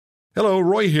Hello,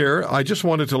 Roy here. I just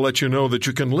wanted to let you know that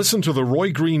you can listen to The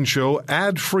Roy Green Show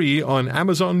ad-free on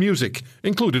Amazon Music,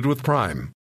 included with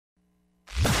Prime.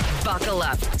 Buckle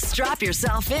up, strap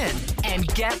yourself in, and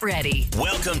get ready.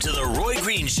 Welcome to The Roy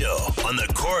Green Show on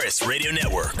the Chorus Radio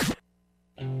Network.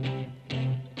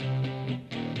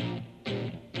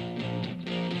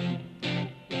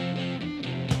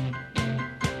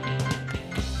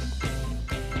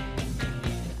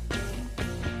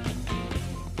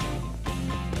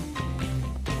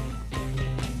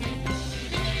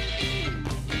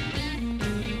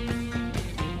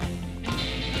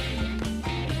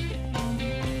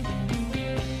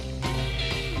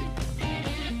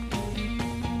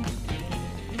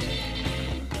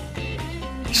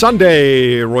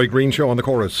 Sunday, Roy Green Show on the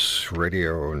Chorus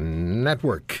Radio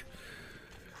Network.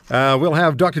 We'll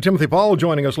have Dr. Timothy Paul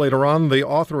joining us later on, the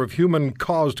author of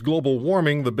Human-Caused Global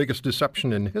Warming, The Biggest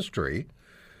Deception in History.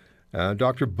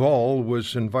 Dr. Paul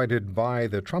was invited by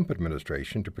the Trump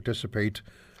administration to participate,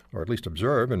 or at least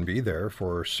observe and be there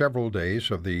for several days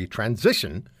of the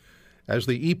transition as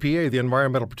the EPA, the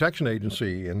Environmental Protection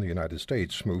Agency in the United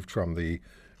States, moved from the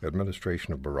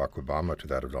administration of Barack Obama to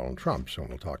that of Donald Trump. So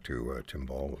we'll talk to Tim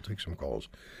Ball. We'll take some calls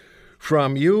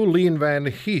from you. Len Van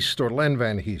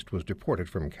Heest was deported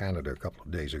from Canada a couple of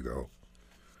days ago.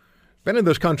 Been in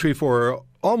this country for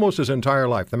almost his entire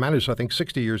life. The man is, I think,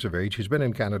 60 years of age. He's been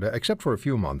in Canada, except for a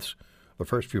few months, the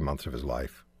first few months of his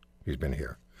life. He's been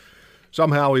here.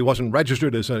 Somehow he wasn't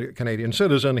registered as a Canadian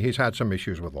citizen. He's had some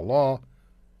issues with the law.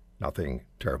 Nothing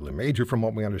terribly major from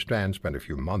what we understand. Spent a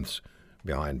few months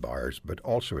behind bars, but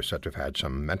also is said to have had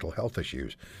some mental health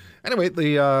issues. Anyway,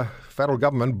 the federal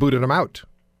government booted him out.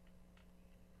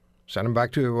 Sent him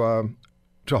back to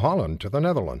Holland, to the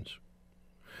Netherlands.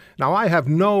 Now, I have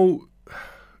no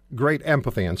great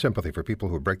empathy and sympathy for people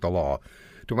who break the law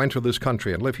to enter this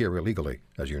country and live here illegally,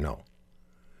 as you know.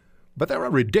 But there are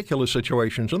ridiculous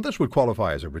situations, and this would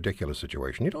qualify as a ridiculous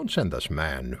situation. You don't send this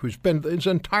man, who's been his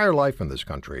entire life in this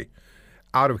country,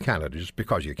 out of Canada just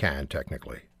because you can,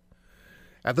 technically.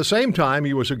 At the same time,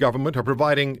 you as a government are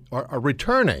providing or are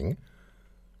returning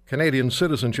Canadian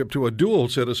citizenship to a dual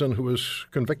citizen who was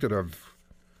convicted of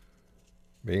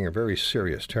being a very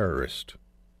serious terrorist.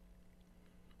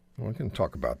 We can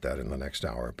talk about that in the next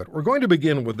hour. But we're going to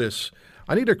begin with this.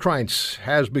 Anita Kreinz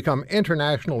has become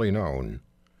internationally known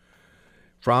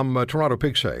from Toronto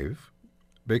Pig Save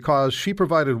because she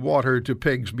provided water to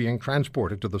pigs being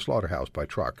transported to the slaughterhouse by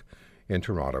truck in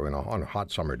Toronto on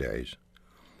hot summer days.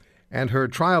 And her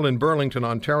trial in Burlington,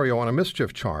 Ontario on a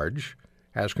mischief charge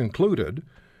has concluded,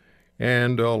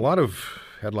 and a lot of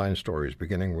headline stories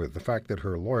beginning with the fact that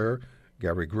her lawyer,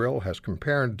 Gary Grill, has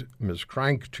compared Ms.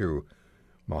 Crank to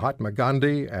Mahatma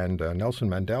Gandhi and Nelson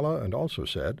Mandela, and also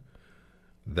said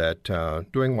that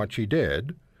doing what she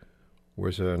did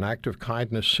was an act of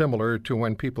kindness similar to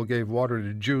when people gave water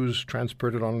to Jews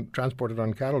transported on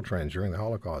cattle trains during the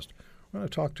Holocaust. I'm going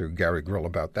to talk to Gary Grill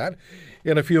about that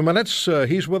in a few minutes.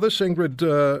 He's with us.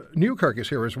 Ingrid Newkirk is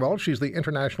here as well. She's the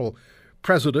international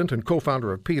president and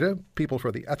co-founder of PETA, People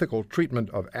for the Ethical Treatment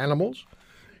of Animals.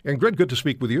 Ingrid, good to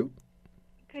speak with you.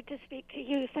 Good to speak to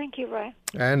you. Thank you, Roy.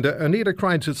 And Anita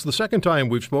Kreinz, it's the second time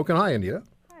we've spoken. Hi, Anita.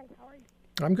 Hi, how are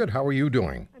you? I'm good. How are you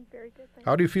doing? I'm very good, thank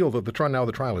How do you feel that now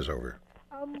the trial is over?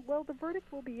 Well, the verdict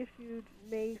will be issued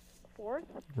May 4th.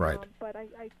 Right. But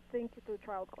I think the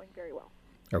trial is going very well.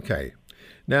 Okay.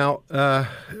 Now,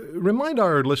 remind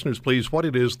our listeners, please, what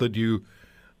it is that you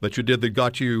did that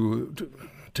got you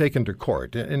taken to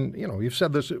court. And, you know, you've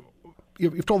said this,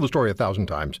 you've told the story 1,000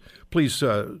 times. Please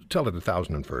tell it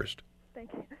 1,001st.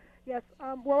 Thank you. Yes.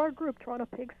 Well, our group, Toronto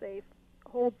Pig Safe,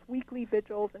 holds weekly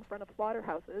vigils in front of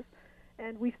slaughterhouses.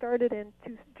 And we started in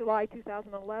July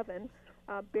 2011,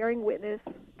 bearing witness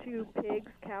to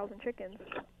pigs, cows, and chickens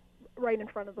right in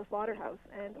front of the slaughterhouse.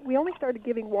 And we only started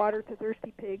giving water to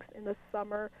thirsty pigs in the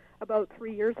summer about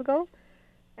 3 years ago.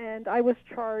 And I was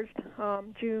charged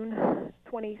June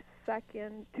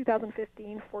 22nd,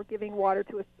 2015 for giving water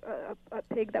to a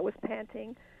pig that was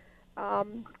panting.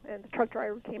 And the truck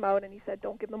driver came out and he said,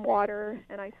 "Don't give them water."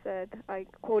 And I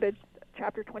quoted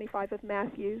chapter 25 of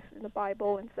Matthew in the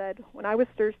Bible and said, "When I was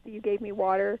thirsty, you gave me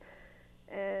water."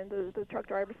 And the truck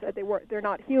driver said they're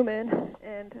not human.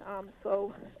 And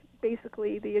so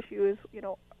basically the issue is,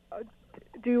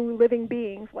 do living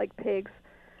beings like pigs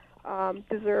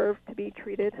deserve to be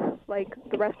treated like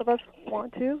the rest of us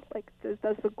want to? Like, does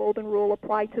the golden rule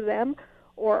apply to them,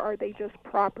 or are they just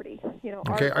property?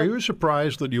 Okay, are you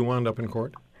surprised that you wound up in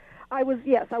court? I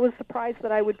was surprised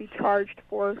that I would be charged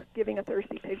for giving a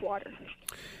thirsty pig water.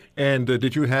 And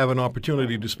did you have an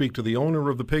opportunity to speak to the owner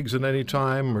of the pigs at any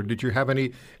time, or did you have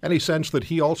any sense that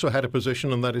he also had a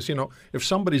position, and that is, if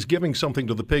somebody's giving something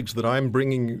to the pigs that I'm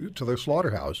bringing to the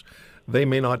slaughterhouse, they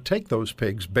may not take those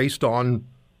pigs based on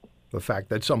the fact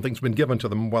that something's been given to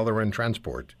them while they're in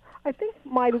transport? I think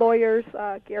my lawyers,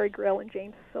 Gary Grill and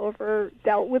James Silver,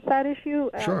 dealt with that issue.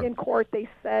 Sure. In court, they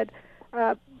said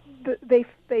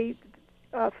they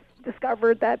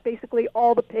discovered that basically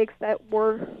all the pigs that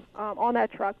were on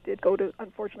that truck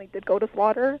unfortunately did go to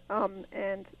slaughter,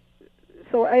 and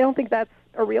so I don't think that's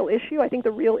a real issue. I think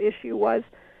the real issue was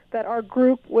that our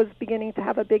group was beginning to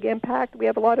have a big impact. We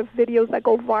have a lot of videos that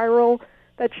go viral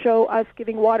that show us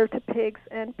giving water to pigs,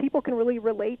 and people can really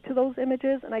relate to those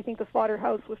images, and I think the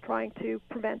slaughterhouse was trying to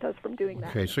prevent us from doing that.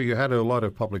 Okay, so you had a lot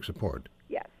of public support.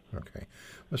 Yes. Okay.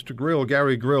 Mr. Grill,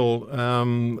 Gary Grill,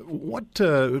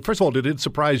 first of all, did it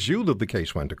surprise you that the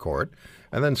case went to court?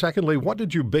 And then secondly, what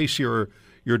did you base your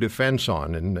defense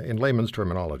on in layman's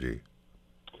terminology?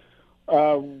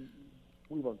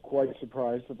 We were quite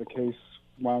surprised that the case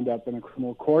wound up in a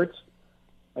criminal court.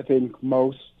 I think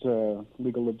most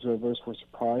legal observers were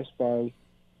surprised by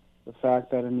the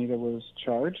fact that Anita was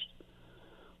charged.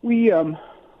 Anita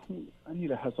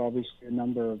has obviously a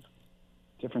number of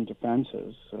different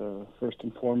defenses. First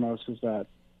and foremost is that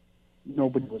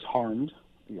nobody was harmed.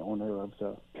 The owner of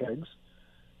the pigs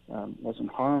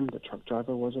wasn't harmed. The truck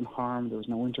driver wasn't harmed. There was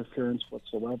no interference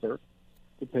whatsoever.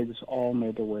 The pigs all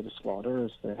made their way to slaughter,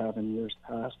 as they have in years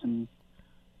past and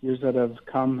years that have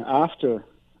come after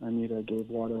Anita gave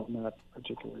water on that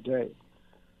particular day.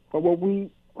 But what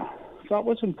we thought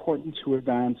was important to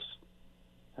advance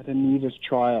at Anita's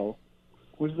trial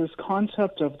was this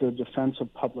concept of the defense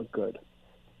of public good.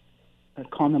 At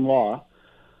common law,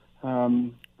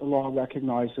 the law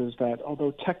recognizes that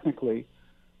although technically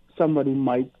somebody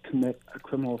might commit a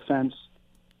criminal offense,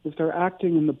 if they're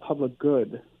acting in the public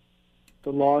good, the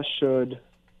law should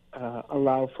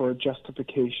allow for a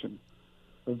justification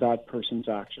of that person's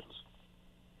actions.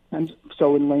 And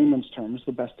so in layman's terms,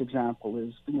 the best example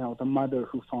is, the mother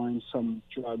who finds some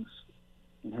drugs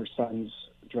in her son's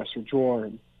dresser drawer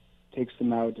and takes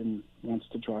them out and wants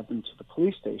to drive them to the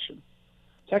police station.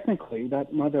 Technically,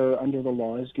 that mother, under the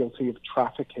law, is guilty of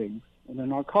trafficking in a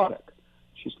narcotic.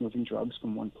 She's moving drugs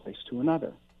from one place to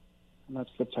another. And that's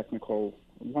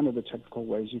one of the technical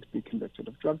ways you could be convicted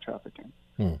of drug trafficking.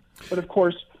 But of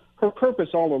course, her purpose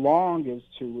all along is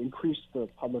to increase the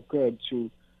public good, to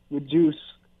reduce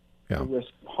the risk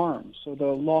of harm. So the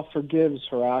law forgives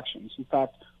her actions. In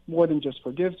fact, more than just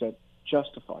forgives it,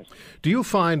 justifies it. Do you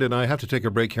find, and I have to take a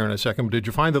break here in a second, but did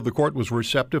you find that the court was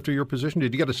receptive to your position?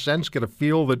 Did you get a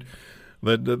feel that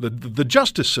the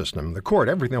justice system, the court,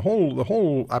 everything, the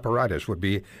whole apparatus would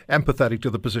be empathetic to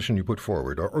the position you put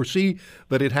forward, or see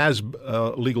that it has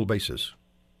a legal basis?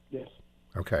 Yes.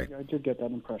 Okay. I did get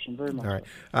that impression very much. All right.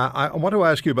 I want to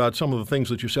ask you about some of the things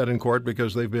that you said in court,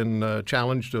 because they've been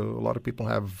challenged. A lot of people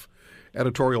have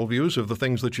editorial views of the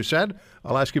things that you said.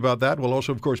 I'll ask you about that. We'll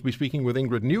also, of course, be speaking with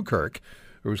Ingrid Newkirk,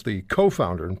 who's the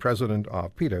co-founder and president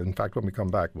of PETA. In fact, when we come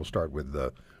back, we'll start with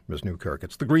Ms. Newkirk.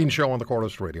 It's The Green Show on the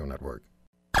Corus Radio Network.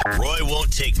 Roy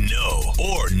won't take no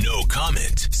or no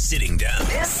comment sitting down.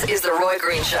 This is The Roy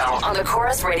Green Show on the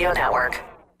Corus Radio Network.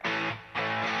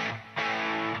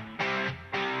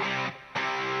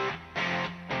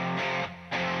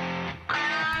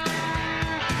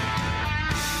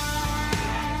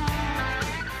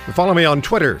 Follow me on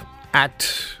Twitter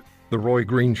at The Roy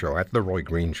Green Show, at The Roy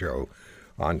Green Show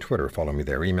on Twitter. Follow me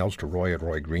there. Emails to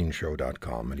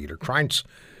roy@roygreenshow.com. Anita Kreinz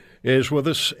is with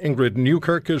us. Ingrid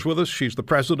Newkirk is with us. She's the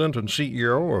president and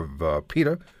CEO of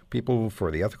PETA, People for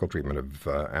the Ethical Treatment of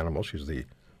Animals. She's the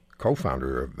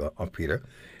co-founder of PETA.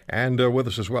 And with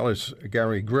us as well is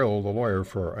Gary Grill, the lawyer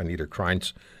for Anita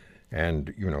Kreinz.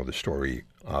 And you know the story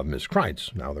of Ms.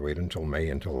 Kreinz. Now they wait until May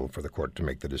for the court to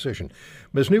make the decision.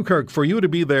 Ms. Newkirk, for you to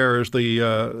be there as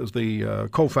the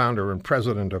co-founder and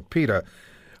president of PETA,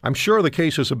 I'm sure the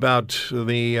case is about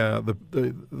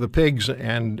the pigs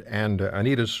and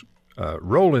Anita's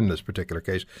role in this particular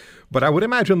case. But I would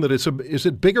imagine that is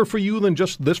it bigger for you than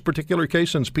just this particular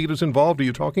case since PETA's involved? Are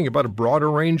you talking about a broader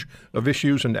range of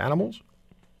issues and animals?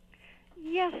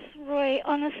 Yes, Roy.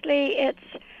 Honestly, it's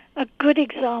a good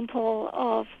example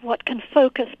of what can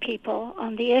focus people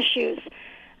on the issues.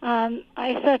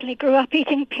 I certainly grew up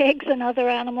eating pigs and other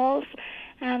animals,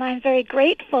 and I'm very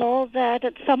grateful that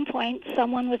at some point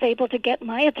someone was able to get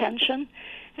my attention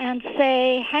and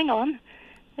say, hang on,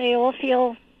 they all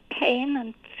feel pain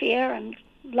and fear and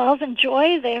love and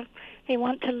joy. They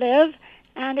want to live,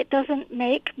 And it doesn't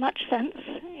make much sense,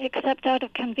 except out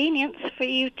of convenience, for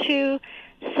you to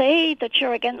say that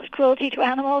you're against cruelty to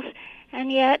animals,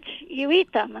 and yet you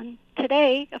eat them. And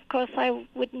today, of course, I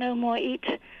would no more eat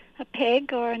a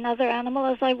pig or another animal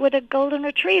as I would a golden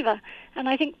retriever. And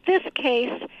I think this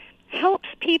case helps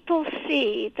people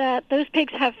see that those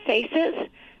pigs have faces,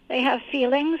 they have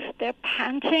feelings, they're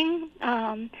panting.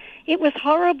 It was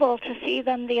horrible to see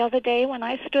them the other day when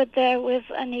I stood there with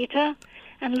Anita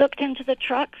and looked into the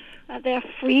trucks. They're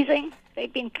freezing.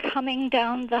 They've been coming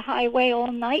down the highway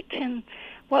all night in,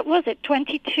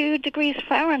 22 degrees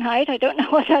Fahrenheit. I don't know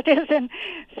what that is in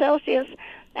Celsius.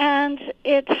 And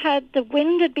the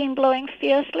wind had been blowing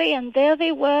fiercely, and there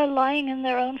they were lying in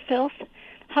their own filth,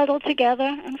 huddled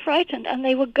together and frightened, and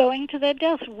they were going to their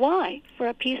deaths. Why? For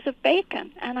a piece of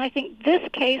bacon. And I think this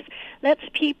case lets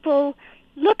people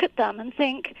look at them and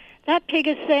think, that pig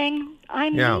is saying,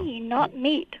 I'm me, not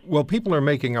meat. Well, people are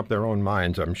making up their own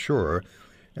minds, I'm sure.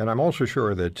 And I'm also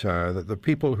sure that the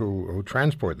people who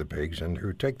transport the pigs and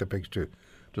who take the pigs to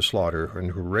slaughter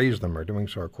and who raise them are doing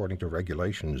so according to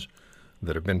regulations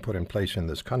that have been put in place in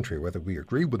this country. Whether we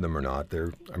agree with them or not,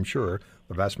 I'm sure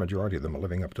the vast majority of them are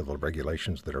living up to the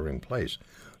regulations that are in place.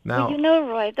 Now, well,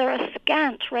 Roy, there are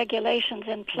scant regulations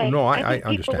in place. No, I think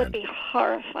understand. People would be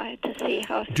horrified to see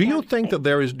how. Do you think that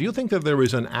there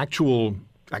is an actual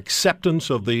acceptance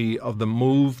of the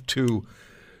move to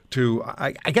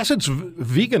I guess it's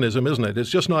veganism, isn't it? It's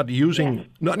just not using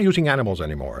animals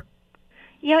anymore.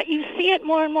 Yeah, you see it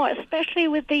more and more, especially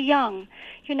with the young.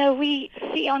 We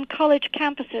see on college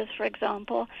campuses, for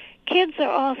example, kids are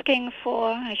asking for,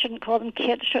 I shouldn't call them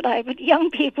kids, should I, but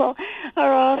young people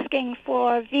are asking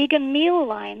for vegan meal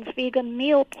lines, vegan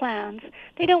meal plans.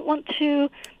 They don't want to,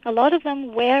 a lot of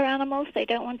them wear animals, they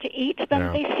don't want to eat them.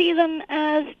 No. They see them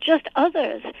as just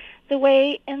others, the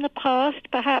way in the past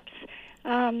perhaps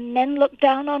men looked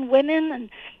down on women and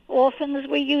orphans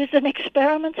were used in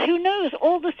experiments. Who knows?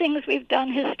 All the things we've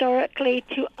done historically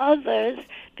to others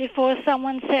before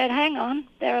someone said, hang on,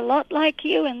 they're a lot like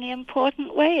you in the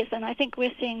important ways. And I think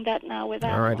we're seeing that now with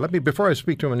animals. All right, before I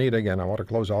speak to Anita again, I want to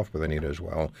close off with Anita as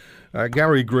well.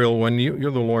 Gary Grill, when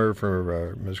you're the lawyer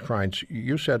for Ms. Kreinz,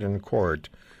 you said in court,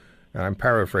 and I'm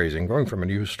paraphrasing, going from a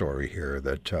news story here,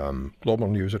 that Global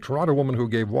News, a Toronto woman who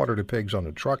gave water to pigs on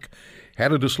a truck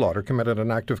headed to slaughter, committed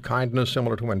an act of kindness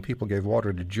similar to when people gave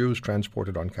water to Jews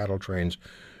transported on cattle trains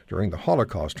during the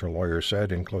Holocaust, her lawyer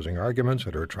said in closing arguments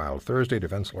at her trial Thursday.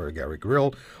 Defense lawyer Gary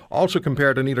Grill also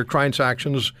compared Anita Kreinz's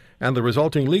actions and the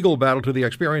resulting legal battle to the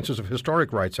experiences of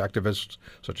historic rights activists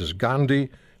such as Gandhi,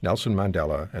 Nelson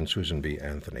Mandela, and Susan B.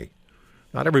 Anthony.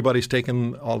 Not everybody's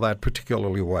taken all that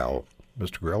particularly well.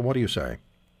 Mr. Grill, what do you say?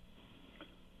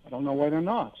 I don't know why they're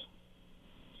not.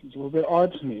 Seems a little bit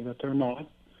odd to me that they're not.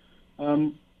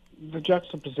 The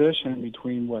juxtaposition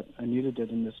between what Anita did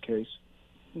in this case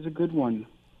is a good one,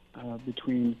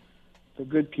 between the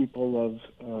good people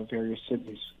of various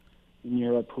cities in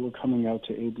Europe who were coming out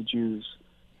to aid the Jews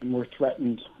and were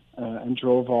threatened and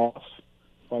drove off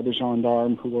by the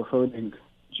gendarmes who were herding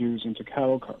Jews into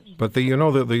cattle cars. But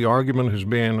the argument has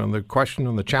been, and the question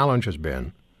and the challenge has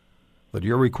been, that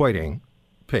you're equating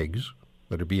pigs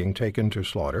that are being taken to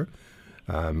slaughter,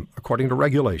 according to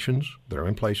regulations that are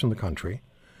in place in the country,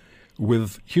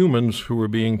 with humans who are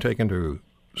being taken to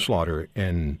slaughter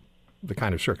in the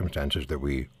kind of circumstances that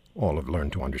we all have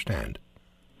learned to understand.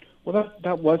 Well,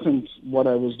 that wasn't what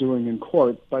I was doing in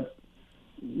court, but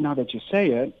now that you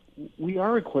say it, we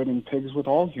are equating pigs with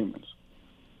all humans.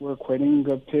 We're equating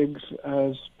the pigs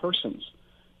as persons,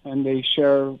 and they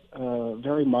share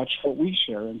very much what we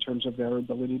share in terms of their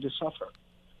ability to suffer.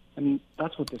 And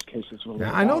that's what this case is really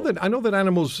about. I know that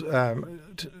animals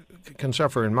can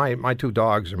suffer, and my two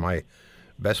dogs are my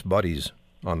best buddies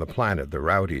on the planet, the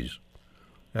Rowdies,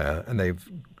 and they've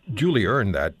duly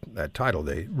earned that title.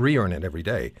 They re-earn it every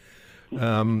day.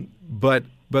 But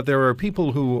there are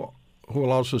people who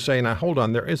will also say, now hold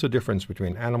on, there is a difference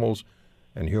between animals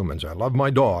and humans. I love my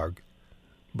dog,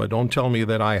 but don't tell me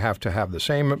that I have to have the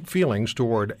same feelings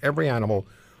toward every animal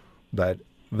that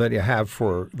you have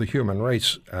for the human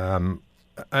race.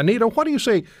 Anita, what do you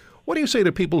say? What do you say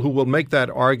to people who will make that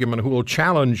argument, who will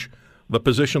challenge the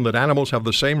position that animals have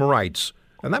the same rights?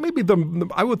 And that may be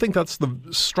I would think that's the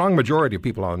strong majority of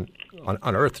people on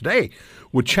Earth today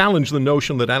would challenge the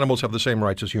notion that animals have the same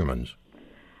rights as humans.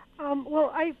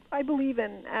 Well, I believe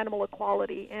in animal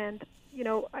equality, and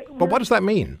but what does that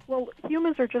mean? Well,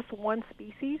 humans are just one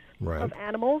species Right. of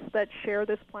animals that share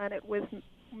this planet with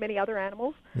many other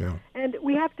animals. Yeah. And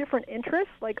we have different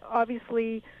interests. Like,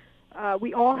 obviously,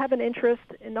 We all have an interest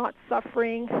in not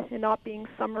suffering, in not being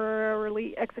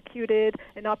summarily executed,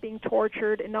 in not being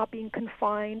tortured, in not being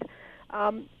confined.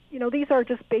 These are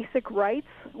just basic rights.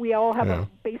 We all have a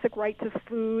basic right to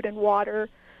food and water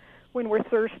when we're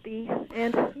thirsty,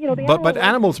 and but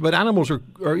animals are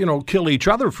kill each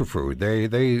other for food.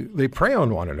 They prey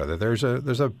on one another. There's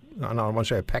a I don't want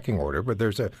to say a pecking order, but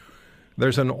there's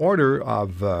an order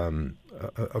of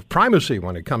primacy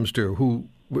when it comes to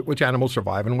which animals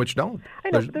survive and which don't. I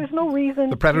know there's no reason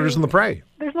the predators and the prey.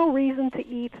 There's no reason to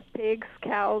eat pigs,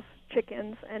 cows,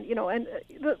 chickens, and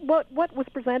what was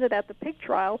presented at the pig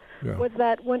trial was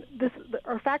that when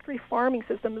our factory farming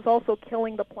system is also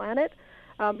killing the planet.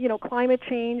 Climate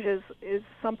change is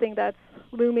something that's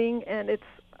looming, and it's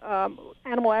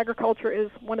animal agriculture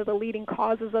is one of the leading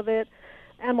causes of it.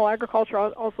 Animal agriculture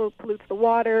also pollutes the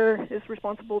water, is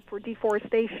responsible for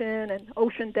deforestation and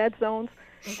ocean dead zones,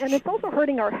 and it's also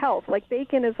hurting our health. Like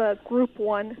bacon is a Group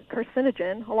 1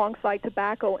 carcinogen alongside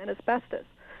tobacco and asbestos.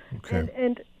 Okay.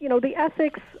 And the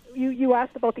ethics, you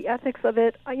asked about the ethics of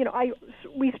it.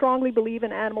 We strongly believe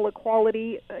in animal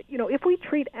equality. If we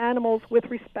treat animals with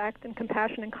respect and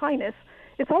compassion and kindness,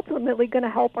 it's ultimately going to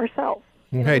help ourselves.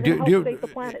 Okay. Save the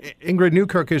planet. Ingrid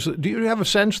Newkirk, do you have a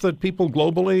sense that people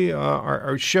globally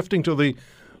are shifting to the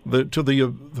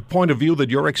point of view that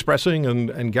you're expressing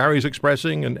and Gary's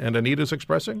expressing and Anita's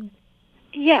expressing?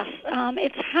 Yes,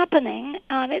 it's happening.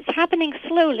 It's happening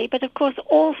slowly, but of course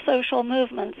all social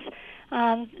movements,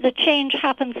 the change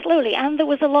happens slowly, and there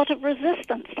was a lot of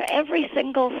resistance to every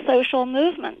single social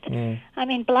movement. I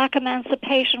mean, black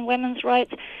emancipation, women's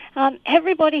rights,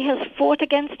 everybody has fought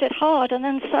against it hard, and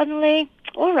then suddenly,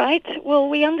 all right, well,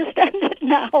 we understand it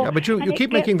now. Yeah, but you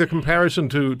keep making the comparison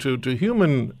to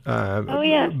human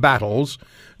battles,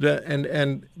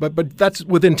 but that's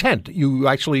with intent. You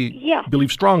actually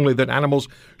believe strongly that animals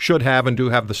should have and do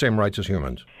have the same rights as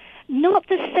humans. Not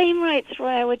the same rights, Roy,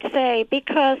 I would say,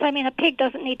 because, a pig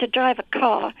doesn't need to drive a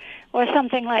car or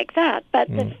something like that. But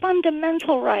the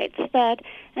fundamental rights that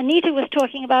Anita was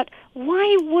talking about,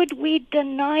 why would we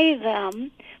deny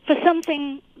them for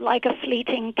something like a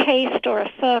fleeting taste or a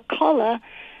fur collar,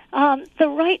 the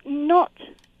right not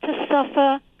to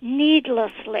suffer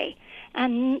needlessly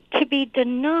and to be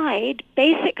denied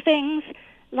basic things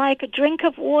like a drink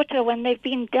of water when they've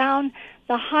been down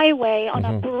the highway on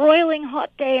a broiling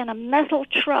hot day in a metal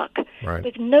truck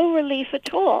with no relief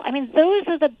at all. Those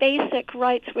are the basic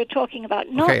rights we're talking about,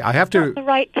 not the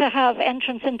right to have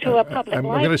entrance into a public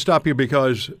library. I'm going to stop you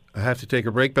because I have to take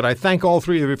a break, but I thank all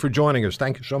three of you for joining us.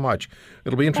 Thank you so much.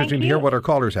 It'll be interesting to hear what our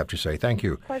callers have to say. Thank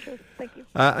you. Pleasure. Thank you.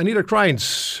 Anita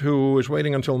Kreinz, who is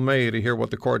waiting until May to hear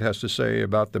what the court has to say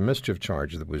about the mischief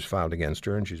charge that was filed against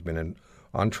her, and she's been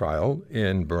on trial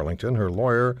in Burlington. Her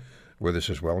lawyer with us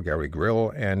as well, Gary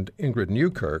Grill, and Ingrid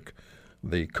Newkirk,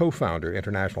 the co-founder,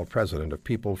 international president of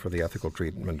People for the Ethical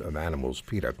Treatment of Animals,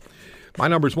 PETA. My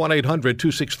number is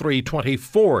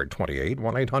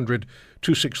 1-800-263-2428,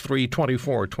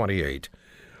 1-800-263-2428.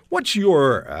 What's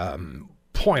your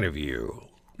point of view?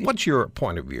 What's your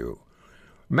point of view?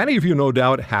 Many of you, no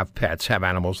doubt, have pets, have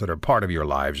animals that are part of your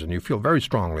lives, and you feel very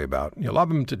strongly about. You love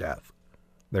them to death.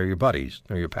 They're your buddies.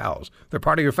 They're your pals. They're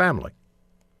part of your family.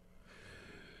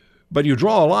 But you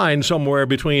draw a line somewhere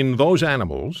between those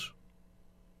animals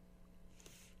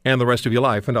and the rest of your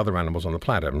life and other animals on the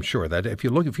planet. I'm sure that if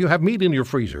you have meat in your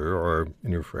freezer or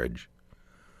in your fridge,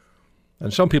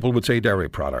 and some people would say dairy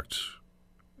products,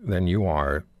 then you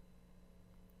are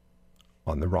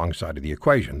on the wrong side of the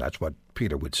equation. That's what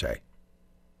PETA would say.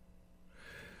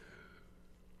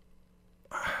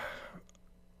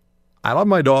 I love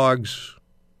my dogs,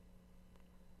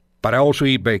 but I also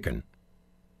eat bacon.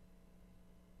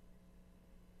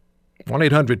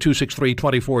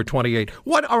 1-800-263-2428.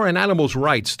 What are an animal's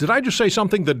rights? Did I just say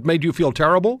something that made you feel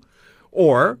terrible?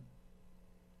 Or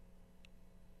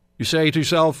you say to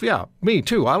yourself, yeah, me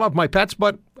too. I love my pets,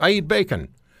 but I eat bacon.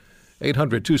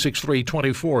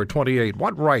 800-263-2428.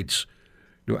 What rights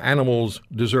do animals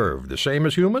deserve? The same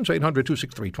as humans?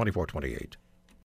 800-263-2428.